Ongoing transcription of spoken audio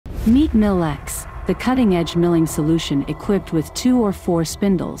Meet MillX, the cutting-edge milling solution equipped with 2 or 4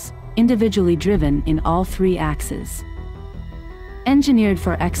 spindles, individually driven in all 3 axes. Engineered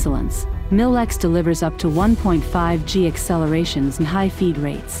for excellence, MillX delivers up to 1.5 G accelerations and high feed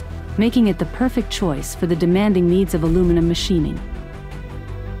rates, making it the perfect choice for the demanding needs of aluminum machining.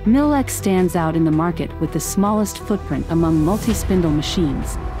 MillX stands out in the market with the smallest footprint among multi-spindle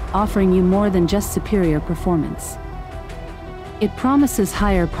machines, offering you more than just superior performance. It promises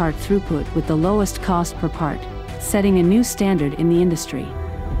higher part throughput with the lowest cost per part, setting a new standard in the industry.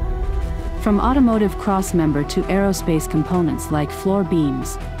 From automotive cross-member to aerospace components like floor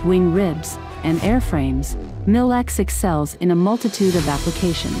beams, wing ribs, and airframes, MillX excels in a multitude of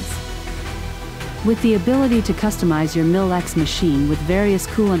applications. With the ability to customize your MillX machine with various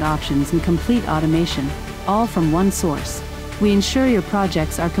coolant options and complete automation, all from one source, we ensure your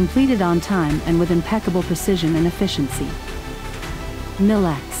projects are completed on time and with impeccable precision and efficiency.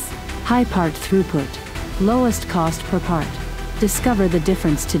 MillX. High part throughput. Lowest cost per part. Discover the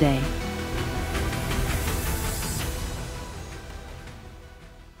difference today.